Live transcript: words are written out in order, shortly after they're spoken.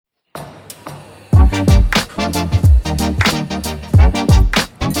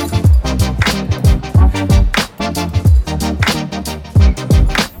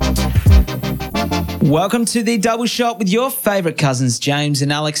Welcome to the Double Shot with your favourite cousins, James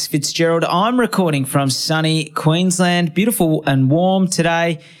and Alex Fitzgerald. I'm recording from sunny Queensland, beautiful and warm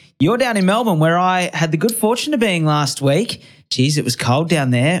today. You're down in Melbourne, where I had the good fortune of being last week. Geez, it was cold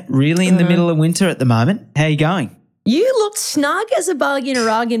down there, really in the middle of winter at the moment. How are you going? You looked snug as a bug in a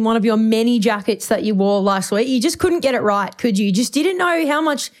rug in one of your many jackets that you wore last week. You just couldn't get it right, could you? You just didn't know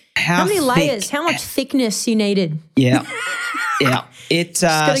how many layers, how much thickness you needed. Yeah. Yeah.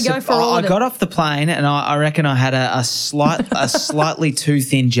 I got off the plane and I reckon I had a slightly too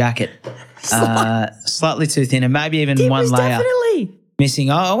thin jacket. Slightly too thin, and maybe even one layer definitely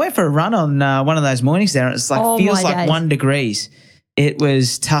missing. I went for a run on one of those mornings there, and it's like feels like 1 degree. It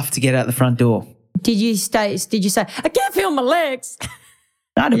was tough to get out the front door. Did you say, I can't feel my legs?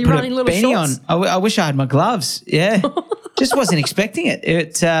 I had to you put running a little beanie shorts? on. I wish I had my gloves. Yeah. Just wasn't expecting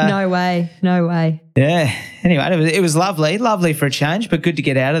it. No way. Yeah. Anyway, it was lovely for a change, but good to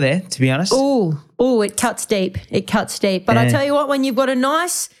get out of there, to be honest. Oh, it cuts deep. But I tell you what, when you've got a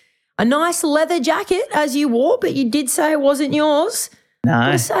nice leather jacket as you wore, but you did say it wasn't yours. No.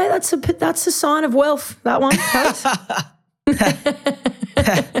 I say that's a sign of wealth, that one.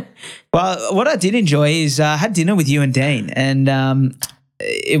 Well, what I did enjoy is I had dinner with you and Dean, and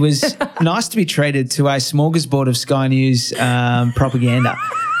it was nice to be treated to a smorgasbord of Sky News propaganda.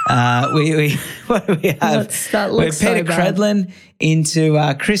 What do we have? We're Peter Credlin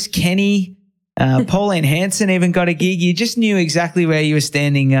into Chris Kenny. Pauline Hanson even got a gig. You just knew exactly where you were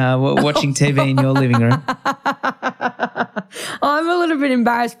standing watching TV in your living room. I'm a little bit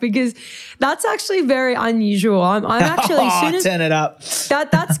embarrassed because that's actually very unusual. I'm actually turn it up.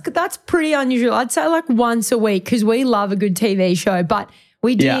 That's pretty unusual. I'd say like once a week because we love a good TV show. But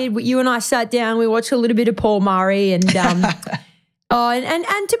we did. You and I sat down. We watched a little bit of Paul Murray and.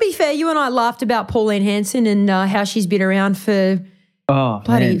 And to be fair, you and I laughed about Pauline Hanson and how she's been around for.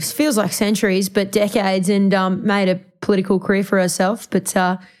 It feels like centuries, but decades, and made a political career for herself. But,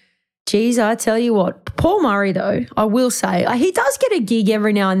 geez, I tell you what, Paul Murray, though, I will say, he does get a gig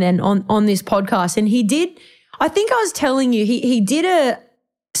every now and then on this podcast. And he did, I think I was telling you, he did a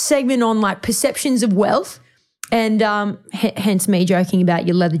segment on, like, perceptions of wealth, and hence me joking about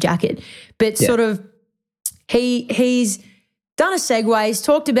your leather jacket. But sort of he's done a segue. He's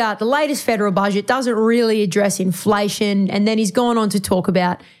talked about the latest federal budget, doesn't really address inflation, and then he's gone on to talk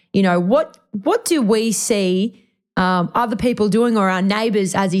about, what do we see other people doing, or our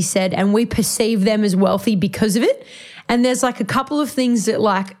neighbours, as he said, and we perceive them as wealthy because of it. And there's like a couple of things that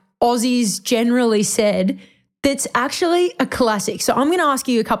like Aussies generally said that's actually a classic. So I'm going to ask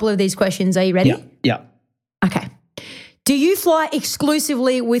you a couple of these questions. Are you ready? Yeah. Okay. Do you fly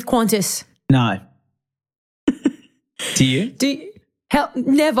exclusively with Qantas? No. Do you?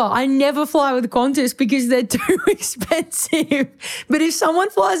 Never. I never fly with Qantas because they're too expensive. But if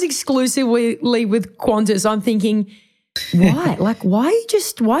someone flies exclusively with Qantas, I'm thinking, why? Like, why are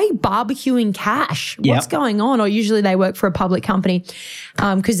you barbecuing cash? What's going on? Or usually they work for a public company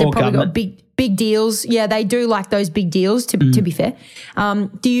because they've probably got big deals. Yeah, they do like those big deals, to be fair.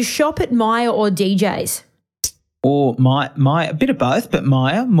 Do you shop at Myer or DJ's? Or Myer, a bit of both, but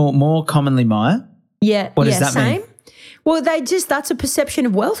Myer, more commonly Myer. Yeah. What does that mean? Well, that's a perception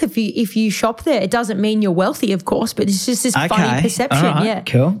of wealth. If you shop there, it doesn't mean you're wealthy, of course, but it's just this funny perception. All right. Yeah.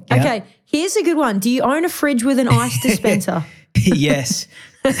 Cool. Yeah. Okay. Here's a good one. Do you own a fridge with an ice dispenser? Yes.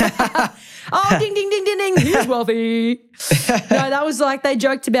 Oh, ding, ding, ding, ding, ding. He's wealthy. No, that was like they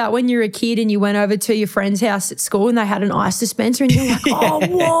joked about when you were a kid and you went over to your friend's house at school and they had an ice dispenser and you're like,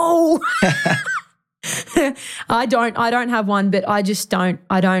 oh, whoa. I don't have one, but I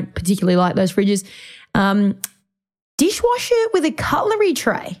don't particularly like those fridges. Dishwasher with a cutlery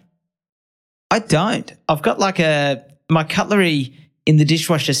tray? I don't. I've got my cutlery in the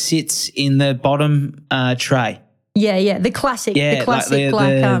dishwasher sits in the bottom tray. Yeah, the classic. Yeah,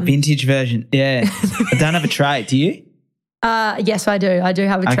 the vintage version. Yeah. I don't have a tray. Do you? Yes, I do. I do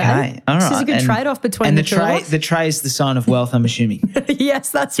have a tray. Okay, all right. This is a good trade-off between the two of us. The tray is the sign of wealth, I'm assuming. Yes,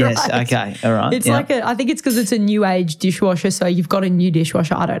 that's right. Yes, okay, all right. It's I think it's because it's a new age dishwasher, so you've got a new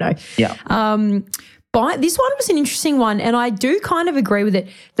dishwasher. I don't know. Yeah. This one was an interesting one, and I do kind of agree with it.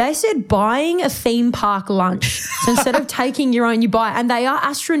 They said buying a theme park lunch. So instead of taking your own, you buy, and they are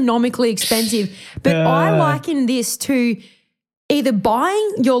astronomically expensive. But I liken this to either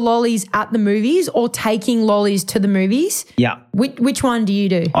buying your lollies at the movies or taking lollies to the movies. Yeah. Which one do you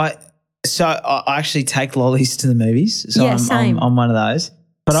do? I actually take lollies to the movies. So same. I'm one of those.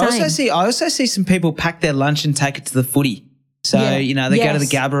 But I also see some people pack their lunch and take it to the footy. So, they go to the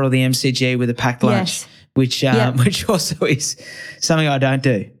Gabba or the MCG with a packed lunch, which also is something I don't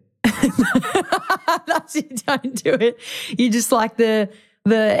do. That's you don't do it. You just like the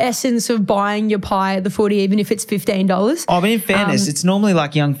essence of buying your pie at the footy, even if it's $15. Oh, but in fairness, it's normally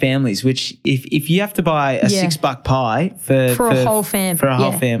like young families, which if you have to buy a $6 pie for a whole fam, for a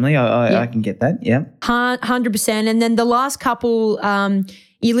whole family, I can get that. Yeah, 100%. And then the last couple,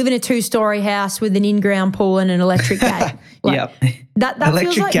 you live in a 2-story house with an in-ground pool and an electric gate. Yep. That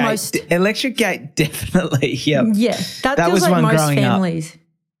feels like most electric gate, definitely. Yep. Yeah, that feels was like one most growing families. Up.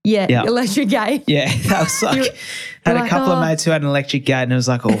 Yeah, electric gate. Yeah, that was like had a couple of mates who had an electric gate, and it was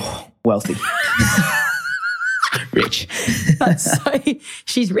like, oh, wealthy, rich.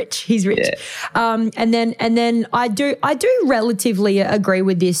 She's rich. He's rich. Yeah. And then I do relatively agree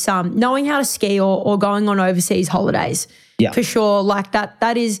with this. Knowing how to ski or going on overseas holidays, for sure. Like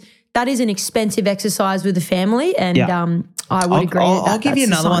that is an expensive exercise with the family, and I would agree. I'll give you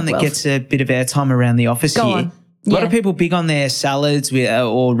another one that gets a bit of airtime around the office here. On. A lot of people big on their salads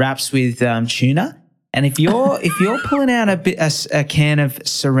or wraps with tuna. And if you're pulling out a can of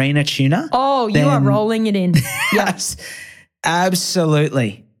Serena tuna, you are rolling it in. Yes,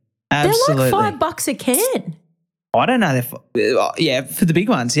 absolutely. They're like $5 a can. I don't know. For the big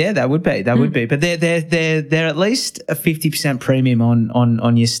ones, that would be. But they're at least a 50% premium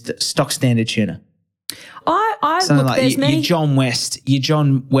on your stock standard tuna. I look, like there's many. Your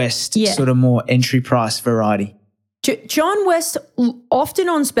John West sort of more entry price variety. John West often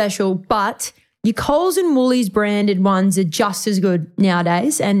on special, but your Coles and Woolies branded ones are just as good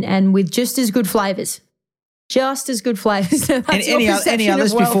nowadays, and with just as good flavours. Just as good flavours. And any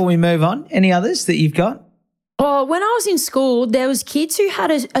others before we move on? Any others that you've got? Oh, when I was in school, there was kids who had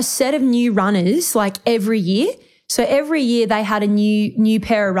a set of new runners like every year. So every year they had a new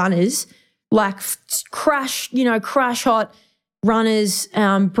pair of runners, like crash hot runners,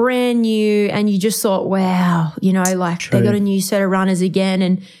 brand new, and you just thought, wow, like they got a new set of runners again.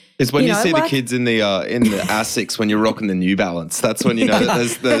 And it's when you see the kids in the Asics when you're rocking the New Balance. That's when you know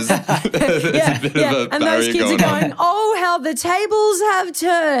that there's a bit of a and those kids are going, oh, how the tables have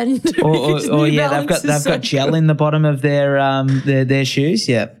turned. They've got gel in the bottom of their shoes.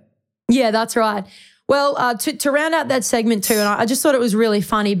 Yeah, that's right. Well, to round out that segment too, and I just thought it was really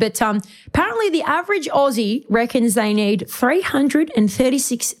funny, but apparently the average Aussie reckons they need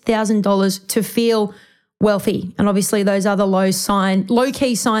 $336,000 to feel wealthy. And obviously those other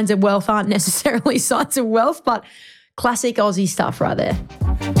low-key signs of wealth aren't necessarily signs of wealth, but classic Aussie stuff right there.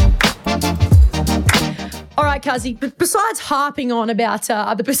 All right, Kazi, besides harping on about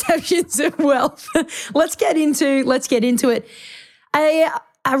the perceptions of wealth, let's get into it.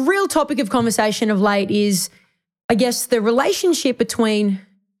 A real topic of conversation of late is, I guess, the relationship between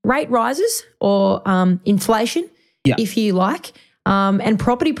rate rises or inflation, if you like, and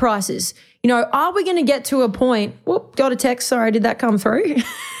property prices. Are we going to get to a point? Whoop, got a text. Sorry, did that come through?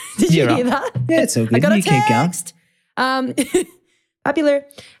 Did you hear that? Yeah, it's all good. I got a text. Popular.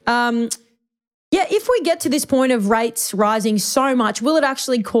 If we get to this point of rates rising so much, will it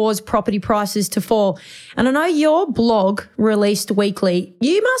actually cause property prices to fall? And I know your blog released weekly.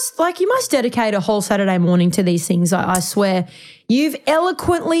 You must dedicate a whole Saturday morning to these things, I swear. You've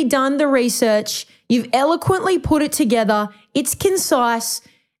eloquently done the research. You've eloquently put it together. It's concise,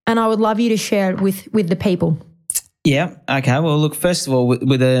 and I would love you to share it with the people. Yeah. Okay. Well, look, first of all,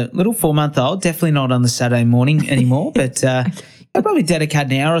 with a little 4-month-old, definitely not on the Saturday morning anymore, but I probably dedicate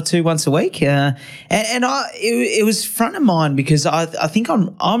an hour or two once a week, and it was front of mind because I think I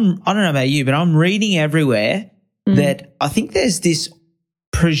don't know about you, but I'm reading everywhere that I think there's this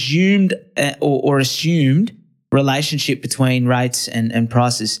presumed or assumed relationship between rates and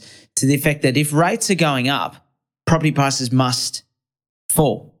prices to the effect that if rates are going up, property prices must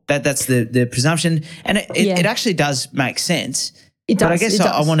fall. That's the presumption, and it actually does make sense. It does. But I guess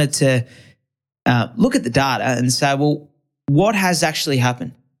I wanted to look at the data and say, well, what has actually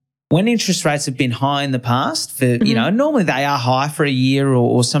happened? When interest rates have been high in the past for, normally they are high for a year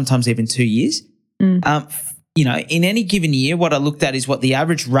or sometimes even 2 years. In any given year, what I looked at is what the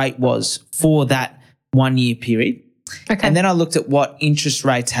average rate was for that 1 year period. Okay. And then I looked at what interest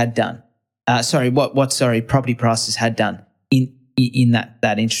rates had done. Property prices had done in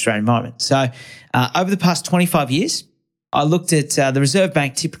that interest rate environment. So over the past 25 years, I looked at the Reserve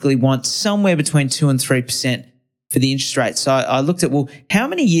Bank typically wants somewhere between 2 and 3% for the interest rate. So I looked at, how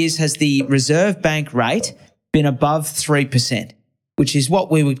many years has the Reserve Bank rate been above 3%, which is what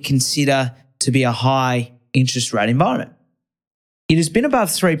we would consider to be a high interest rate environment? It has been above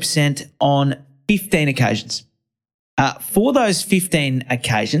 3% on 15 occasions. For those 15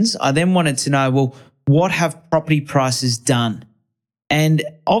 occasions, I then wanted to know, what have property prices done? And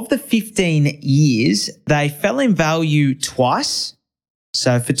of the 15 years, they fell in value twice.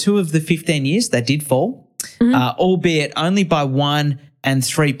 So for 2 of the 15 years, they did fall, albeit only by 1 and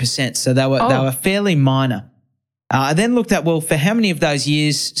 3%. So they were fairly minor. I then looked at, well, for how many of those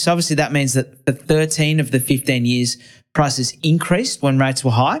years? So obviously that means that for 13 of the 15 years, prices increased when rates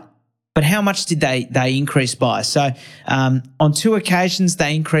were high. But how much did they increase by? So on 2 occasions,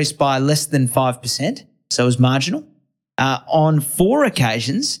 they increased by less than 5%. So it was marginal. On 4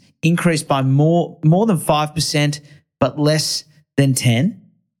 occasions, increased by more than 5%, but less than 10.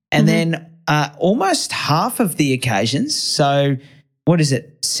 And then almost half of the occasions, so what is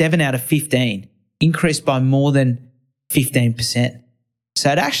it, 7 out of 15, increased by more than 15%. So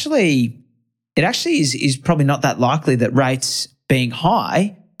it actually is probably not that likely that rates being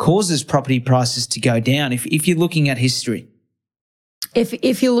high causes property prices to go down if you're looking at history.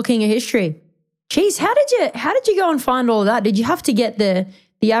 If you're looking at history. Geez, how did you go and find all of that? Did you have to get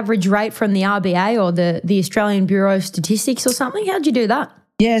the average rate from the RBA or the Australian Bureau of Statistics or something? How'd you do that?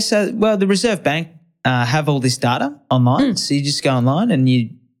 Yeah, so the Reserve Bank have all this data online. So you just go online and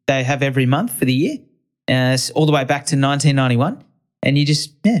they have every month for the year, all the way back to 1991, and you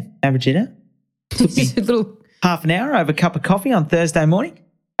just average it out. Took me A little. half an hour over a cup of coffee on Thursday morning.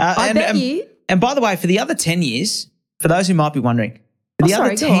 I bet you. And by the way, for the other 10 years, for those who might be wondering, for the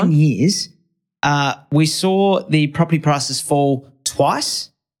other 10 years, we saw the property prices fall twice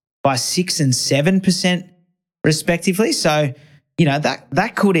by 6 and 7% respectively. So,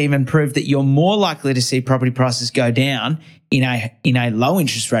 that could even prove that you're more likely to see property prices go down in a low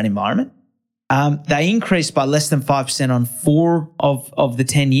interest rate environment. They increased by less than 5% on 4 of the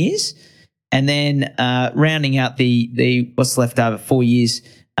 10 years. And then rounding out the what's left over 4 years,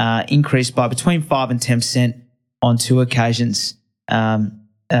 increased by between 5 and 10% on 2 occasions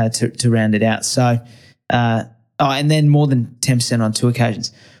to round it out. So, and then more than 10% on 2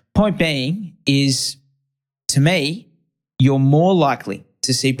 occasions. Point being is, to me, you're more likely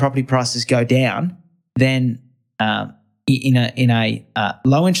to see property prices go down than in a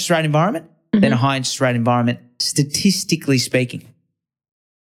low interest rate environment than a high interest rate environment, statistically speaking.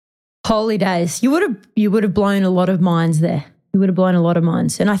 Holy days. You would have blown a lot of minds there. You would have blown a lot of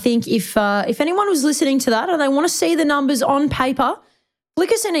minds. And I think if anyone was listening to that and they want to see the numbers on paper,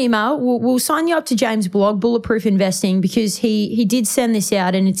 flick us an email. We'll sign you up to James' blog, Bulletproof Investing, because he did send this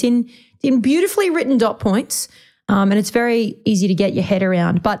out and it's in beautifully written dot points. And it's very easy to get your head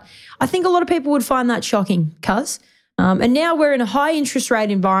around. But I think a lot of people would find that shocking, cuz. And now we're in a high interest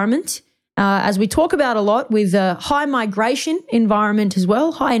rate environment, as we talk about a lot, with a high migration environment as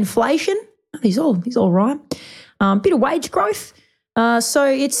well, high inflation. These all rhyme. Bit of wage growth. So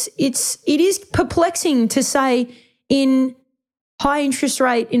it is perplexing to say in high interest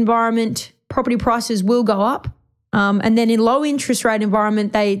rate environment, property prices will go up. And then in low interest rate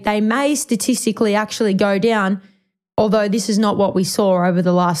environment, they may statistically actually go down, although this is not what we saw over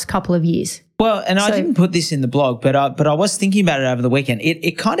the last couple of years. Well, and I didn't put this in the blog, but I was thinking about it over the weekend.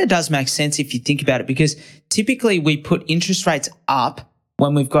 It kind of does make sense if you think about it, because typically we put interest rates up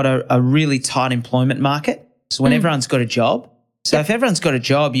when we've got a really tight employment market. So when everyone's got a job. So if everyone's got a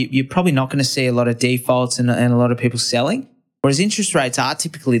job, you're probably not going to see a lot of defaults and a lot of people selling, whereas interest rates are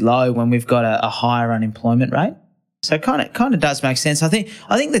typically low when we've got a higher unemployment rate. So it kind of does make sense. I think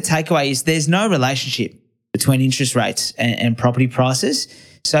the takeaway is there's no relationship between interest rates and property prices.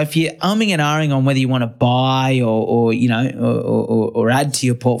 So if you're umming and ahhing on whether you want to buy or add to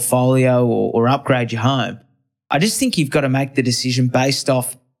your portfolio or upgrade your home, I just think you've got to make the decision based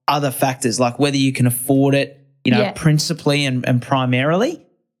off other factors, like whether you can afford it, principally and primarily,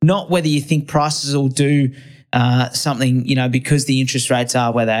 not whether you think prices will do something, because the interest rates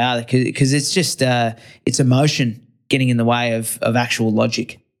are where they are, because it's just it's emotion getting in the way of actual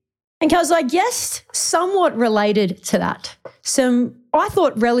logic. And because I guess somewhat related to that, I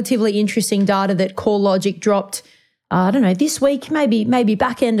thought relatively interesting data that CoreLogic dropped, this week, maybe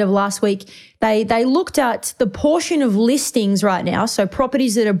back end of last week. They looked at the portion of listings right now, so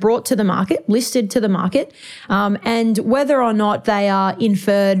properties that are brought to the market, listed to the market, and whether or not they are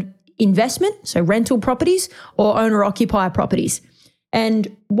inferred investment, so rental properties, or owner-occupier properties.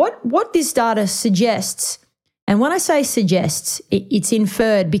 And what this data suggests, and when I say suggests, it's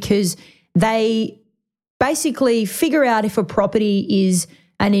inferred because they basically figure out if a property is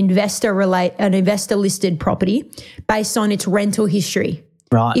an investor listed property based on its rental history.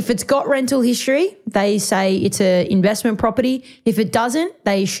 Right. If it's got rental history, they say it's an investment property. If it doesn't,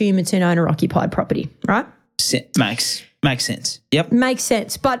 they assume it's an owner occupied property, right? Makes sense. Yep. Makes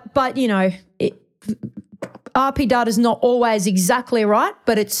sense. But RP data is not always exactly right,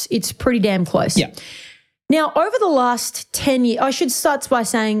 but it's pretty damn close. Yeah. Now, over the last 10 years, I should start by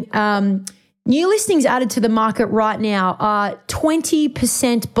saying new listings added to the market right now are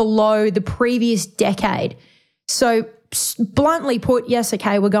 20% below the previous decade. So bluntly put, yes,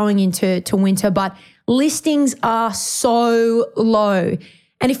 okay, we're going into winter, but listings are so low.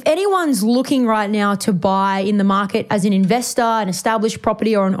 And if anyone's looking right now to buy in the market as an investor, an established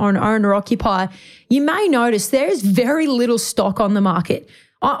property or an owner-occupier, you may notice there is very little stock on the market.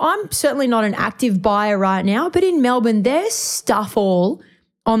 I'm certainly not an active buyer right now, but in Melbourne, there's stuff all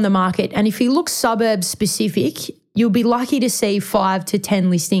on the market. And if you look suburb specific, you'll be lucky to see 5 to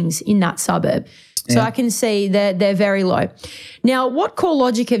 10 listings in that suburb. So I can see that they're very low. Now, what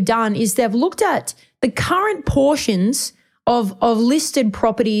CoreLogic have done is they've looked at the current portions of listed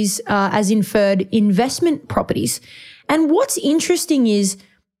properties as inferred investment properties. And what's interesting is,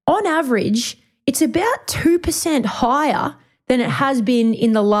 on average, it's about 2% higher than it has been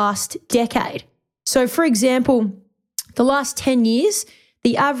in the last decade. So, for example, the last 10 years,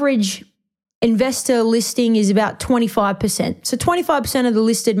 the average investor listing is about 25%. So 25% of the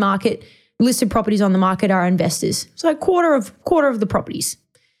listed properties on the market are investors. So a quarter of the properties.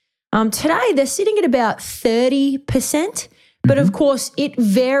 Today, they're sitting at about 30%. But of course, it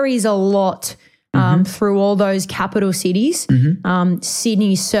varies a lot through all those capital cities.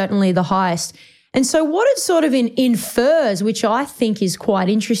 Sydney is certainly the highest. And so what it sort of infers, which I think is quite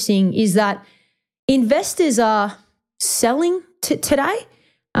interesting, is that investors are selling today.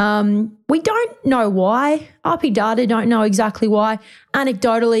 We don't know why. RP data don't know exactly why.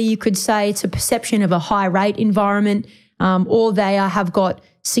 Anecdotally, you could say it's a perception of a high rate environment, or they have got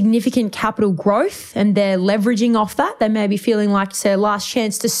significant capital growth and they're leveraging off that. They may be feeling like it's their last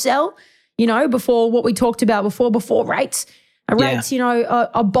chance to sell, before what we talked about before rates,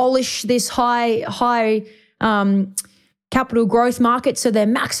 abolish this high capital growth market. So they're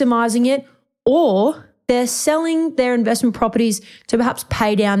maximizing it, or they're selling their investment properties to perhaps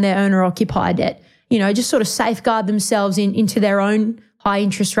pay down their owner-occupier debt, just sort of safeguard themselves into their own high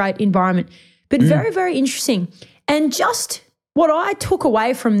interest rate environment. But very, very interesting. And just what I took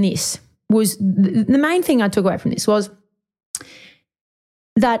away from this was, the main thing I took away from this was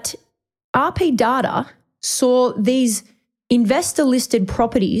that RP data saw these investor-listed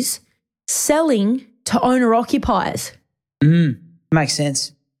properties selling to owner-occupiers. Makes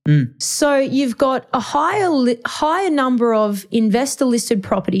sense. So you've got a higher number of investor-listed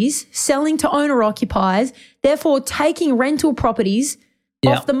properties selling to owner-occupiers, therefore taking rental properties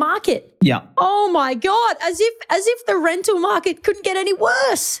off the market. Yeah. Oh my God! As if the rental market couldn't get any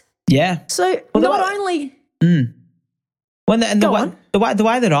worse. Yeah. So the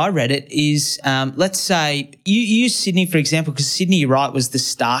way that I read it is, let's say you use Sydney for example, because Sydney, you're right, was the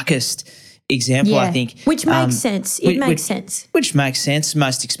starkest example, I think. Which makes sense. It makes sense. Which makes sense.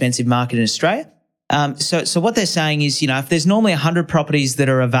 Most expensive market in Australia. So what they're saying is, if there's normally 100 properties that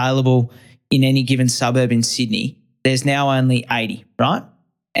are available in any given suburb in Sydney, there's now only 80, right?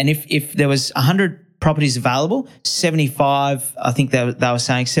 And if there was 100 properties available, 75, I think they were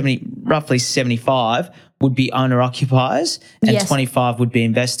saying roughly 75 would be owner-occupiers and 25 would be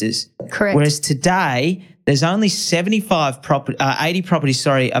investors. Correct. Whereas today, there's only 80 properties,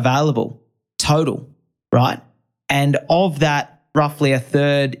 available total, right? And of that, roughly a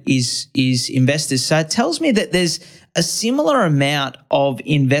third is investors. So it tells me that there's a similar amount of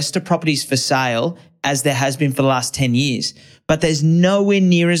investor properties for sale as there has been for the last 10 years, but there's nowhere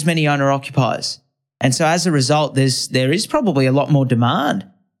near as many owner-occupiers. And so as a result, there is probably a lot more demand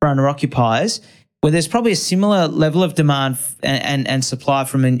for owner-occupiers, where there's probably a similar level of demand and supply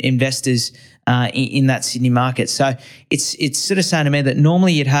from investors in that Sydney market. So it's sort of saying to me that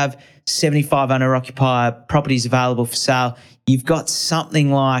normally you'd have 75 owner-occupier properties available for sale. You've got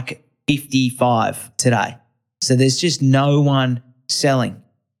something like 55 today. So there's just no one selling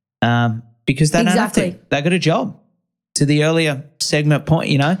because they don't have to. They got a job. To the earlier segment point,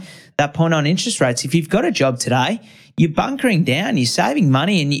 that point on interest rates, if you've got a job today, you're bunkering down, you're saving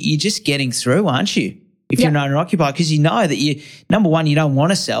money, and you're just getting through, aren't you? If you're an owner-occupier, because you know that number one, you don't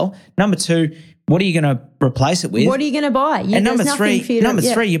want to sell. Number two, what are you going to replace it with? What are you going to buy? And number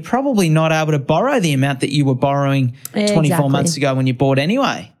three, you're probably not able to borrow the amount that you were borrowing 24 months ago when you bought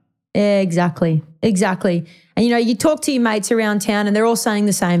anyway. Exactly. And, you talk to your mates around town and they're all saying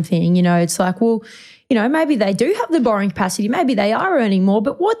the same thing. It's like, well, maybe they do have the borrowing capacity. Maybe they are earning more,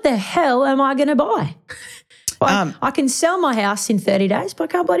 but what the hell am I going to buy? I can sell my house in 30 days, but I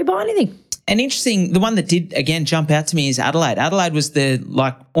can't bloody buy anything. And interesting, the one that did, again, jump out to me is Adelaide. Adelaide was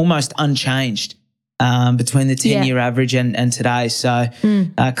almost unchanged between the 10-year average and today. So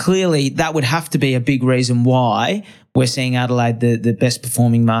clearly that would have to be a big reason why we're seeing Adelaide the best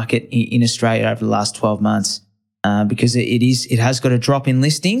performing market in Australia over the last 12 months. Because it has got a drop in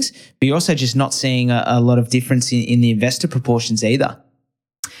listings, but you're also just not seeing a lot of difference in the investor proportions either.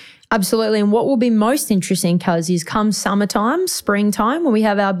 Absolutely. And what will be most interesting, cuz, is come summertime, springtime, when we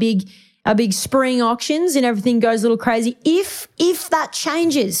have our big spring auctions and everything goes a little crazy. If that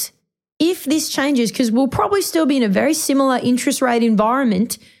changes, if this changes, because we'll probably still be in a very similar interest rate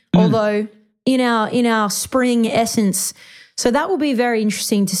environment, although in our spring essence. So that will be very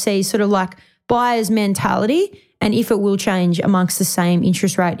interesting to see, sort of like buyers' mentality and if it will change amongst the same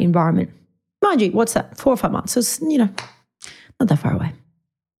interest rate environment. Mind you, what's that? 4 or 5 months. So it's, not that far away.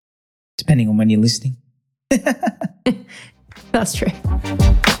 Depending on when you're listening. That's true.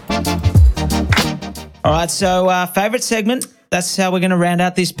 All right, so favourite segment. That's how we're going to round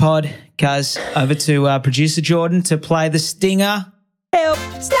out this pod. Guys, over to producer Jordan to play the stinger. Help.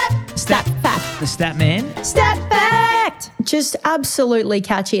 Stat fact. The stat man. Stat fact. Just absolutely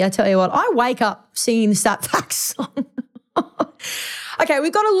catchy. I tell you what, I wake up singing the stat fact song. Okay,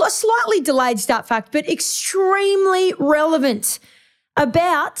 we've got a slightly delayed stat fact, but extremely relevant.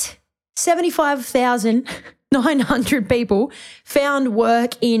 About 75,900 people found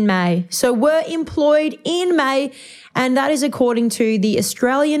work in May. So were employed in May, and that is according to the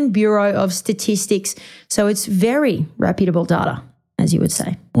Australian Bureau of Statistics. So it's very reputable data, as you would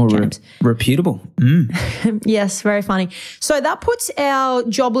say. Or reputable. Yes, very funny. So that puts our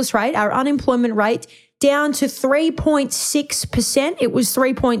jobless rate, our unemployment rate, down to 3.6%. It was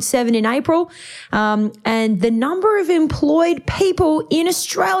 3.7 in April. And the number of employed people in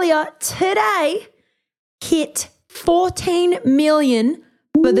Australia today hit 14 million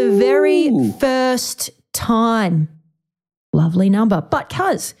for the very first time. Lovely number. But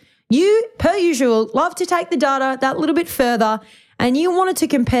cuz you, per usual, love to take the data that little bit further, and you wanted to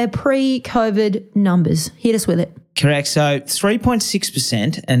compare pre-COVID numbers. Hit us with it. Correct. So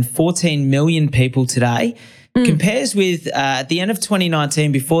 3.6% and 14 million people today compares with at the end of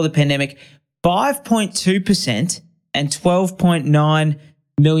 2019, before the pandemic, 5.2% and 12.9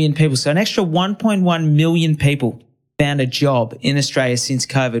 million people. So an extra 1.1 million people found a job in Australia since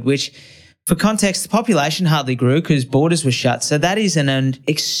COVID, which, for context, the population hardly grew because borders were shut. So that is an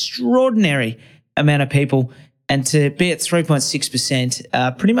extraordinary amount of people. And to be at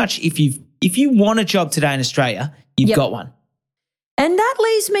 3.6%, pretty much if you want a job today in Australia, you've got one. And that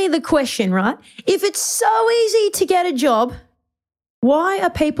leaves me the question, right? If it's so easy to get a job, why are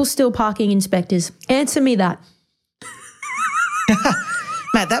people still parking inspectors? Answer me that.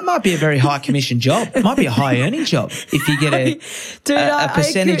 Matt, that might be a very high commission job. It might be a high earning job if you get a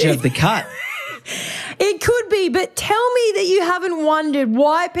percentage of the cut. It could be, but tell me that you haven't wondered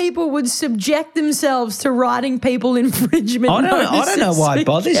why people would subject themselves to writing people infringement notices. I don't know why it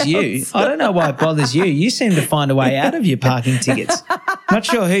bothers you. I don't know why it bothers you. You seem to find a way out of your parking tickets. Not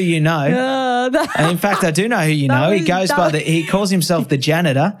sure who you know. In fact, I do know who you know. He calls himself the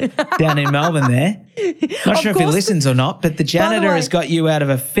janitor down in Melbourne there. Not sure if he listens or not, but the janitor has got you out of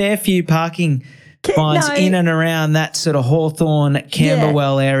a fair few parking fines in and around that sort of Hawthorne,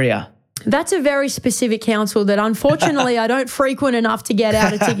 Camberwell area. That's a very specific council that unfortunately I don't frequent enough to get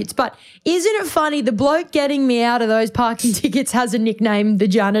out of tickets. But isn't it funny, the bloke getting me out of those parking tickets has a nickname, the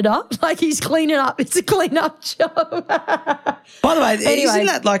janitor. Like, he's cleaning up. It's a clean-up job. By the way, isn't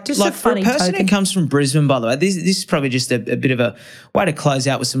that like for a person who comes from Brisbane, by the way, this is probably just a bit of a way to close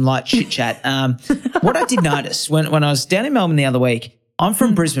out with some light chit-chat. What I did notice when I was down in Melbourne the other week, I'm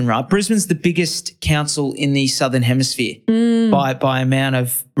from Brisbane, right? Brisbane's the biggest council in the Southern Hemisphere by amount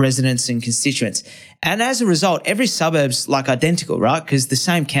of residents and constituents. And as a result, every suburb's like identical, right? Because the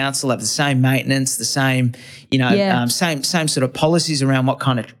same council have the same maintenance, the same, same sort of policies around what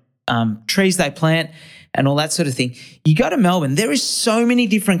kind of trees they plant and all that sort of thing. You go to Melbourne, there is so many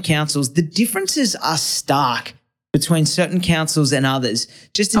different councils. The differences are stark between certain councils and others,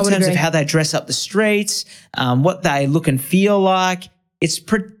 just in terms of how they dress up the streets, what they look and feel like. It's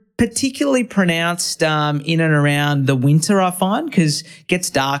particularly pronounced in and around the winter, I find, because it gets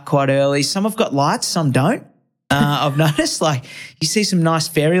dark quite early. Some have got lights, some don't. I've noticed, like, you see some nice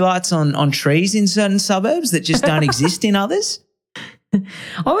fairy lights on trees in certain suburbs that just don't exist in others. I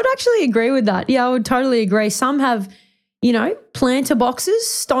would actually agree with that. Yeah, I would totally agree. Some have, planter boxes.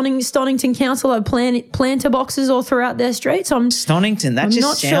 Stonington Council have planter boxes all throughout their streets. Stonington, that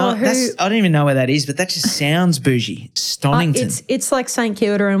just sounds. I don't even know where that is, but that just sounds bougie. Stonington. It's like St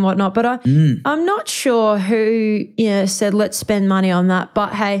Kilda and whatnot, but I'm not sure who said let's spend money on that.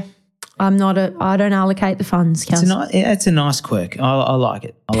 But hey, I don't allocate the funds. It's a nice quirk. I like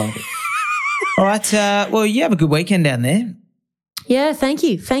it. All right. Well, you have a good weekend down there. Yeah, thank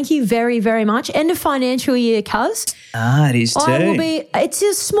you. Thank you very, very much. End of financial year, cuz. It is too. It's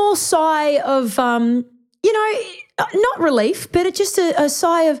a small sigh of, not relief, but it's just a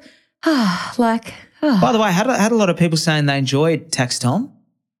sigh of, By the way, I had a lot of people saying they enjoyed Tax Tom.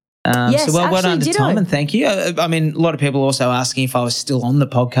 Yes, so well done to ditto. Tom, and thank you. I mean, a lot of people also asking if I was still on the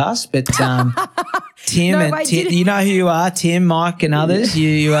podcast, but Tim No, and wait, Tim, did- you know who you are, Tim, Mike, and others.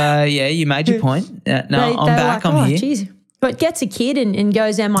 You made your point. No, I'm back. I'm here. Geez. But gets a kid and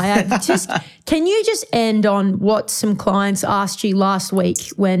goes MIA. Can you just end on what some clients asked you last week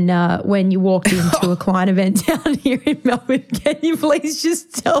when you walked into a client event down here in Melbourne? Can you please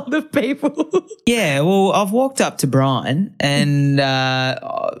just tell the people? Yeah, well, I've walked up to Brian and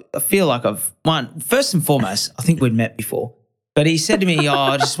I feel like first and foremost, I think we'd met before. But he said to me,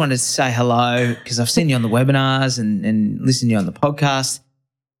 I just wanted to say hello because I've seen you on the webinars and listened to you on the podcast.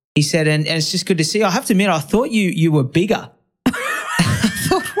 He said, and it's just good to see you. I have to admit, I thought you were bigger. I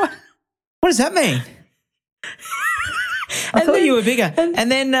thought, what does that mean? I thought you were bigger.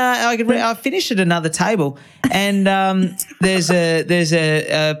 And then I finished at another table and there's a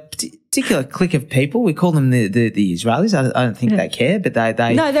particular clique of people. We call them the Israelis. I don't think they care, but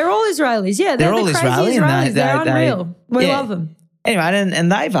they No, they're all Israelis. Yeah, they're all all the crazy Israeli. Israelis. They're unreal. We love them. Anyway, and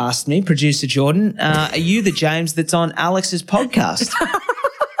they've asked me, producer Jordan, are you the James that's on Alex's podcast?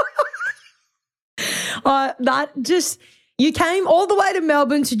 You came all the way to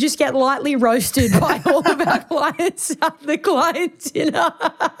Melbourne to just get lightly roasted by all of our clients at the client dinner.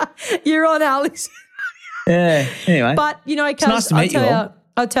 You're on Alex. Yeah. Anyway, But it's nice to meet you all.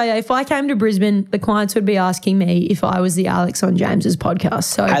 I'll tell you, if I came to Brisbane, the clients would be asking me if I was the Alex on James's podcast.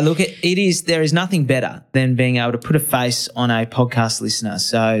 So Hey, look, there is nothing better than being able to put a face on a podcast listener.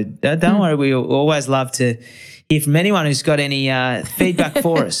 So don't worry, we always love to hear from anyone who's got any feedback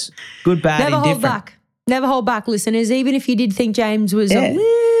for us. Good, bad, never indifferent. hold back. Never hold back, listeners, even if you did think James was a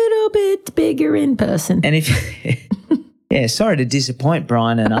little bit bigger in person. And sorry to disappoint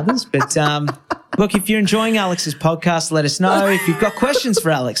Brian and others, but look, if you're enjoying Alex's podcast, let us know. If you've got questions for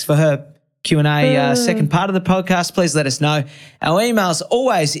Alex for her Q&A second part of the podcast, please let us know. Our email's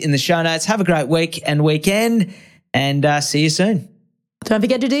always in the show notes. Have a great week and weekend, and see you soon. Don't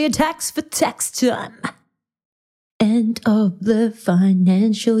forget to do your tax for tax time. End of the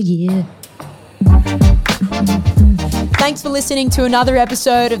financial year. Thanks for listening to another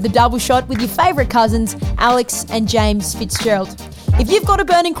episode of The Double Shot with your favourite cousins, Alex and James Fitzgerald. If you've got a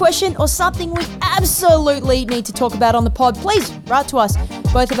burning question or something we absolutely need to talk about on the pod, please write to us.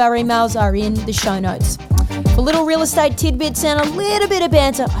 Both of our emails are in the show notes. For little real estate tidbits and a little bit of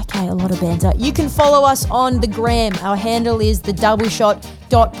banter, okay, a lot of banter, you can follow us on the gram. Our handle is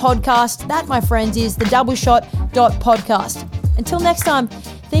thedoubleshot.podcast. That, my friends, is thedoubleshot.podcast. Until next time,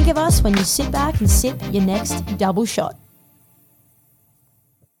 think of us when you sit back and sip your next double shot.